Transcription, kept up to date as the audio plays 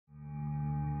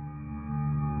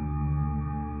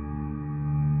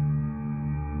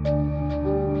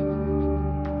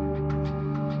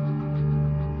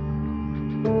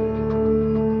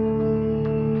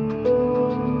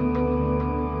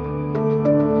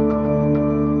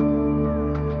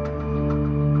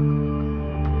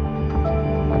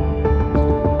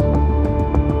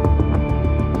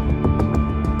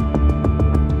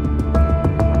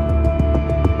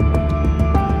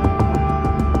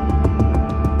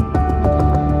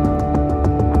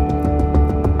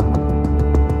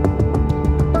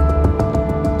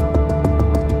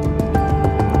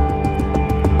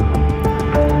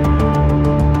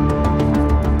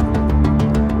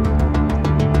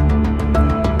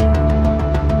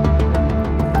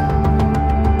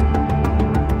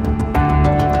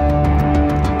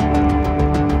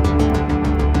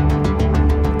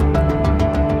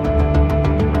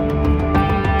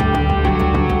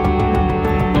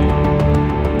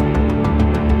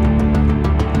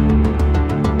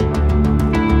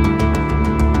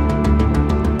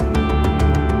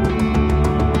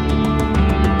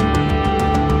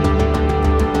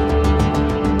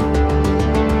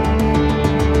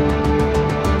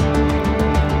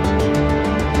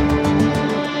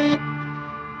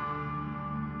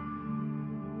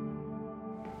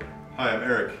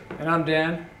I'm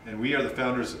Dan. And we are the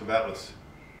founders of Atlas.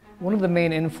 One of the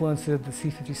main influences of the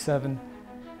C57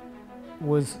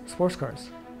 was sports cars.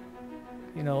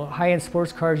 You know, high-end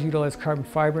sports cars utilize carbon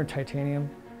fiber and titanium.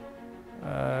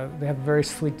 They have a very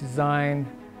sleek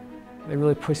design. They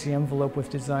really push the envelope with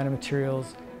design and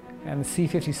materials. And the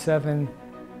C57,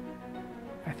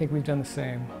 I think we've done the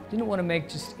same. Didn't want to make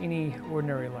just any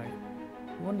ordinary light.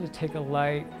 We wanted to take a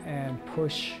light and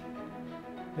push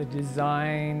the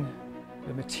design,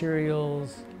 the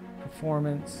materials,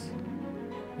 performance,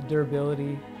 the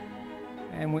durability,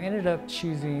 and we ended up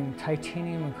choosing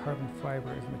titanium and carbon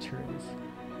fiber as materials.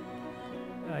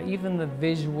 Even the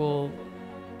visual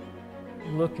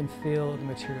look and feel of the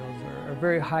materials are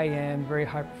very high-end, very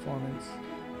high performance.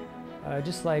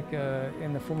 Just like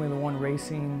in the Formula One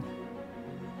racing,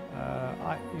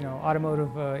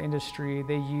 automotive industry,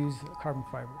 they use carbon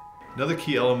fiber. Another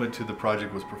key element to the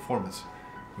project was performance.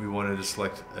 We wanted to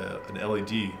select an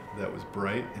LED that was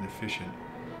bright and efficient.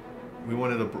 We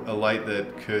wanted a light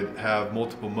that could have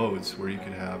multiple modes, where you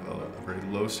could have a very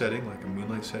low setting, like a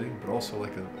moonlight setting, but also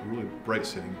like a really bright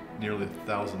setting, nearly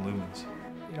 1,000 lumens.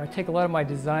 You know, I take a lot of my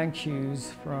design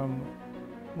cues from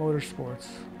motorsports.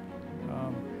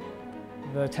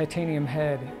 The titanium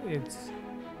head, it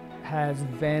has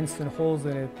vents and holes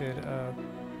in it that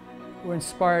were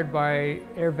inspired by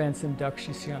air vents and ducts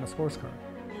you see on a sports car.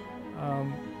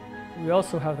 We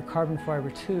also have the carbon fiber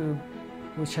tube,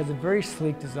 which has a very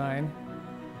sleek design,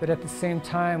 but at the same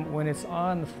time, when it's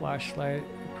on the flashlight,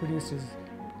 it produces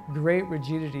great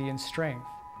rigidity and strength.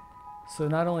 So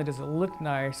not only does it look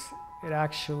nice, it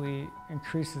actually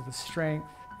increases the strength,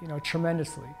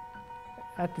 tremendously.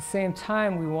 At the same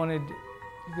time, we wanted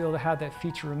to be able to have that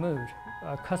feature removed.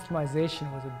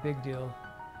 Customization was a big deal.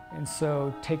 And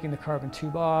so taking the carbon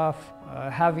tube off,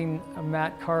 having a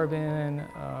matte carbon,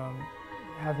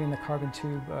 having the carbon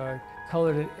tube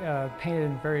colored, painted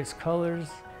in various colors.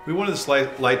 We wanted this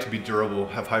light to be durable,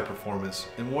 have high performance,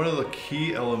 and one of the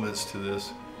key elements to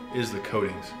this is the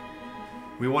coatings.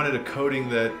 We wanted a coating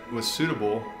that was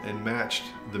suitable and matched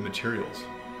the materials.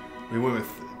 We went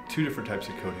with two different types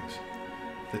of coatings.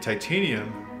 The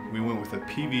titanium, we went with a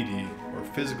PVD, or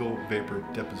physical vapor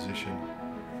deposition,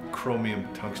 chromium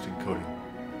tungsten coating.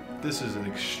 This is an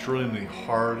extremely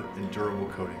hard and durable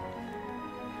coating.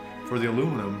 For the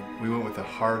aluminum, we went with a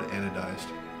hard anodized.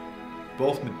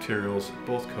 Both materials,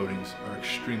 both coatings, are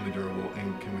extremely durable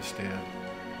and can withstand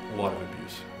a lot of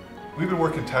abuse. We've been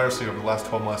working tirelessly over the last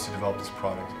 12 months to develop this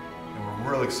product, and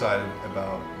we're really excited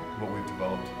about what we've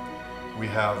developed. We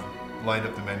have lined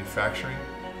up the manufacturing,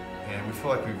 and we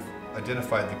feel like we've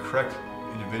identified the correct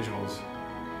individuals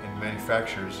and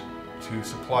manufacturers to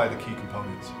supply the key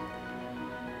components.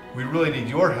 We really need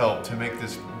your help to make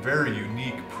this very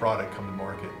unique product come to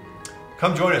market.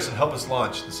 Come join us and help us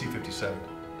launch the C57.